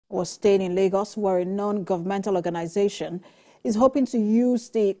was staying in Lagos, where a non-governmental organization is hoping to use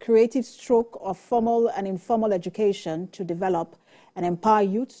the creative stroke of formal and informal education to develop and empower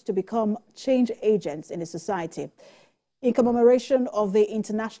youth to become change agents in the society. In commemoration of the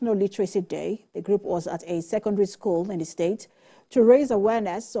International Literacy Day, the group was at a secondary school in the state to raise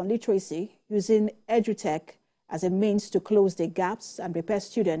awareness on literacy using EduTech as a means to close the gaps and prepare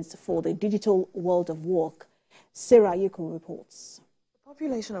students for the digital world of work. Sarah Yukun reports. The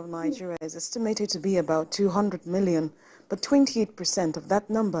population of Nigeria is estimated to be about 200 million, but 28% of that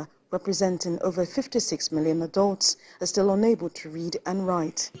number, representing over 56 million adults, are still unable to read and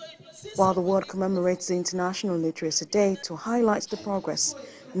write. While the world commemorates the International Literacy Day to highlight the progress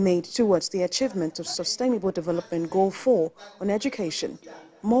made towards the achievement of Sustainable Development Goal 4 on education,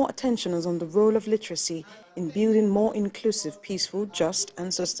 more attention is on the role of literacy in building more inclusive, peaceful, just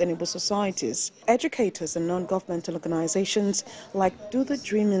and sustainable societies. Educators and non-governmental organizations like Do the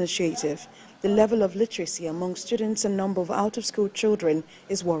Dream Initiative, the level of literacy among students and number of out-of-school children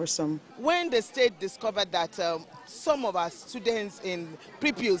is worrisome. When the state discovered that some of our students in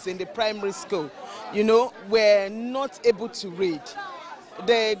pupils in the primary school, were not able to read,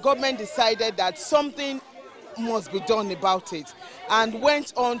 the government decided that something must be done about it and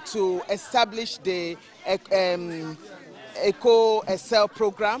went on to establish the Eco-Excel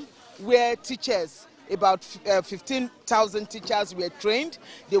program, where teachers, about 15,000 teachers were trained.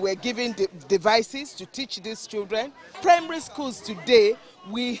 They were given the devices to teach these children. Primary schools today,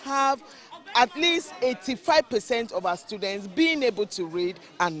 we have at least 85% of our students being able to read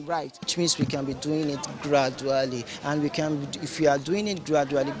and write. Which means we can be doing it gradually, and if we are doing it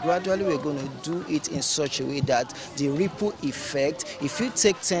gradually we're going to do it in such a way that the ripple effect, if you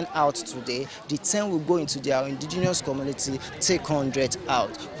take 10 out today, the 10 will go into their indigenous community, take 100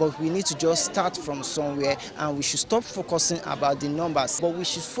 out. But we need to just start from somewhere, and we should stop focusing about the numbers, but we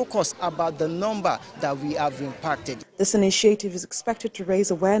should focus about the number that we have impacted. This initiative is expected to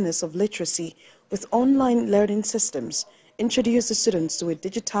raise awareness of literacy with online learning systems, introduce the students to a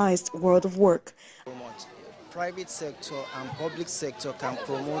digitized world of work. Private sector and public sector can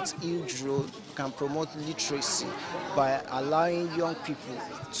promote huge role, can promote literacy by allowing young people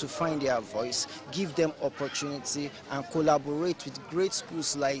to find their voice, give them opportunity, and collaborate with great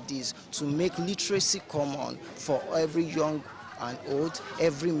schools like this to make literacy common for every young and old,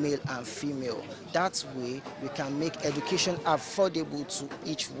 every male and female. That way we can make education affordable to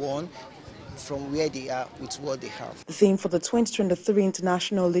each one from where they are with what they have. The theme for the 2023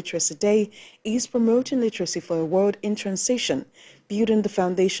 International Literacy Day is promoting literacy for a world in transition, building the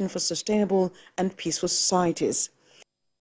foundation for sustainable and peaceful societies.